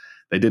system,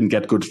 they didn't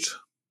get good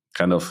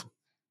kind of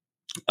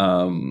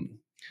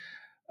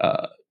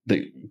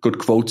the good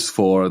quotes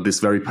for this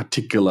very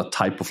particular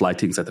type of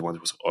lightings that they wanted.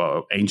 It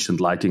was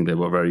ancient lighting. They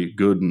were very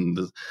good and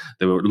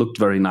they looked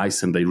very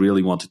nice, and they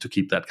really wanted to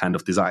keep that kind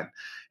of design.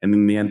 And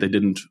in the end, they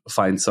didn't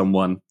find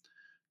someone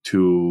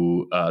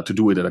to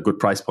do it at a good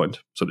price point.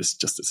 So they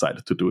just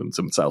decided to do it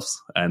themselves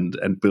and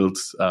build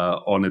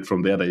on it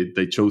from there.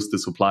 They chose the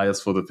suppliers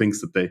for the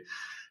things that they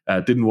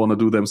didn't want to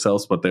do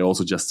themselves, but they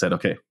also just said,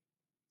 okay,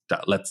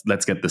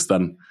 let's get this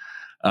done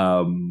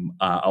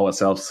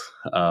ourselves,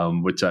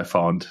 which I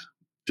found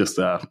just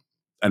an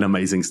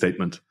amazing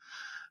statement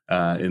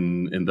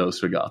in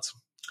those regards.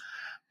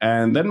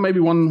 And then maybe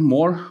one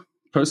more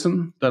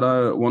person that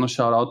I want to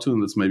shout out to,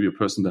 and that's maybe a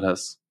person that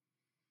has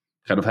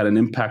kind of had an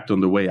impact on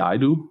the way I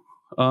do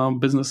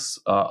business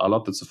a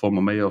lot. That's the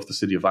former mayor of the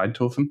city of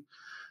Eindhoven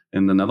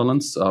in the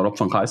Netherlands, Rob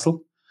van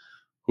Gijsel,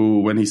 who,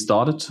 when he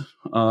started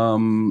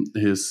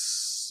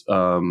his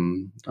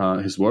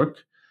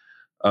work,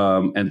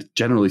 and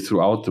generally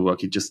throughout the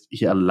work,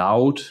 he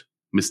allowed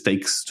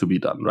mistakes to be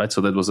done, right?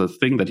 So that was a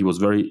thing that he was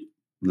very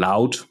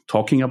loud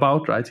talking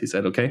about, right? He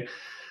said, okay,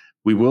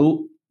 we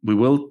will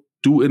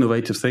do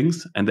innovative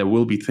things, and there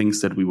will be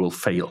things that we will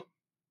fail.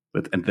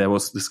 And there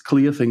was this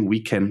clear thing,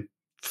 we can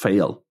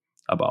fail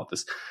about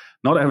this.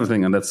 Not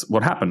everything, and that's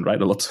what happened, right?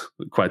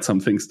 Quite some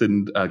things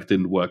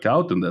didn't work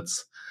out, and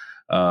that's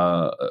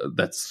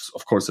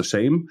of course a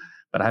shame.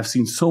 But I've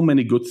seen so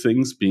many good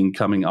things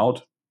coming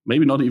out,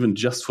 maybe not even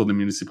just for the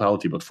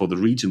municipality, but for the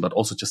region, but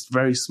also just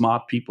very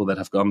smart people that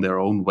have gone their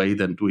own way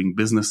then doing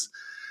business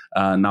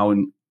now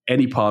in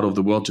any part of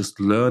the world, just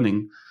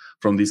learning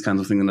from these kinds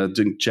of things. And I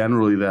think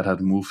generally that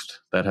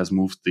has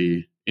moved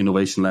the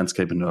innovation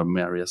landscape in urban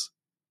areas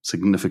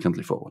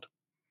significantly forward.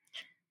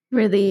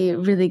 Really,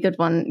 really good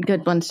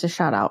ones to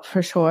shout out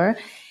for sure.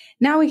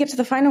 Now we get to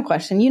the final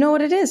question. You know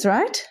what it is,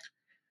 right?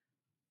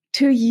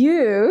 To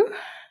you,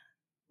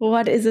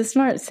 what is a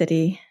smart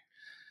city?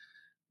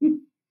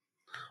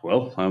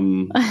 Well,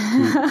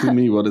 to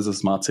me, what is a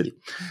smart city?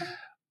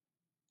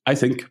 I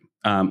think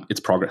it's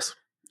progress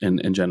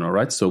in general,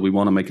 right? So we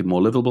want to make it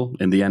more livable.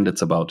 In the end,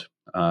 it's about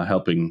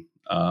helping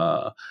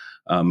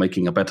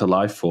making a better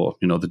life for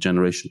the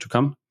generation to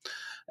come.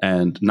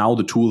 And now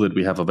the tool that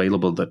we have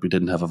available that we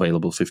didn't have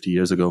available 50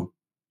 years ago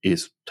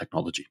is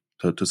technology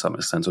to some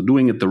extent. So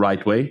doing it the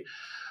right way,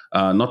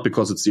 not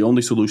because it's the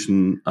only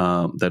solution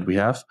that we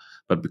have,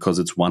 but because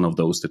it's one of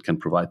those that can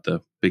provide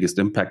the biggest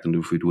impact. And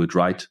if we do it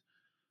right,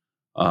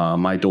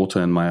 my daughter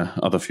and my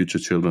other future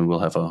children will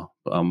have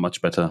a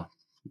much better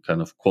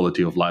kind of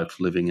quality of life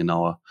living in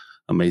our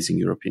amazing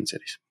European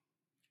cities.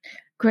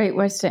 Great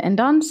words to end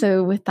on.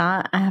 So with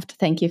that, I have to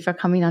thank you for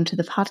coming onto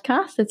the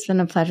podcast. It's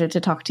been a pleasure to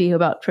talk to you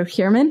about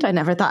procurement. I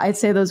never thought I'd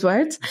say those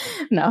words.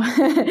 No,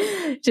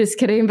 just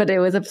kidding. But it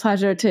was a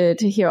pleasure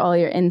to hear all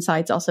your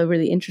insights. Also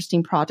really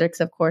interesting projects,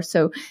 of course.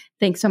 So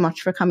thanks so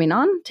much for coming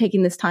on,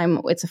 taking this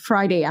time. It's a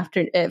Friday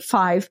after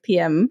 5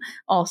 p.m.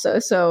 also.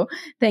 So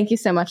thank you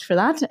so much for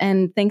that.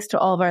 And thanks to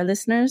all of our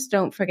listeners.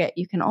 Don't forget,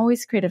 you can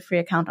always create a free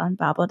account on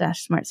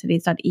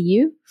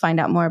babel-smartcities.eu. Find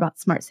out more about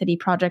smart city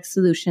projects,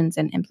 solutions,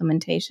 and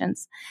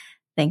implementations.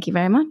 Thank you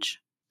very much.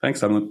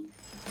 Thanks, Emily.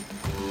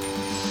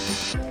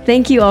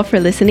 Thank you all for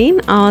listening.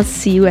 I'll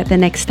see you at the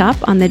next stop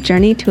on the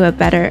journey to a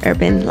better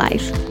urban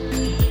life.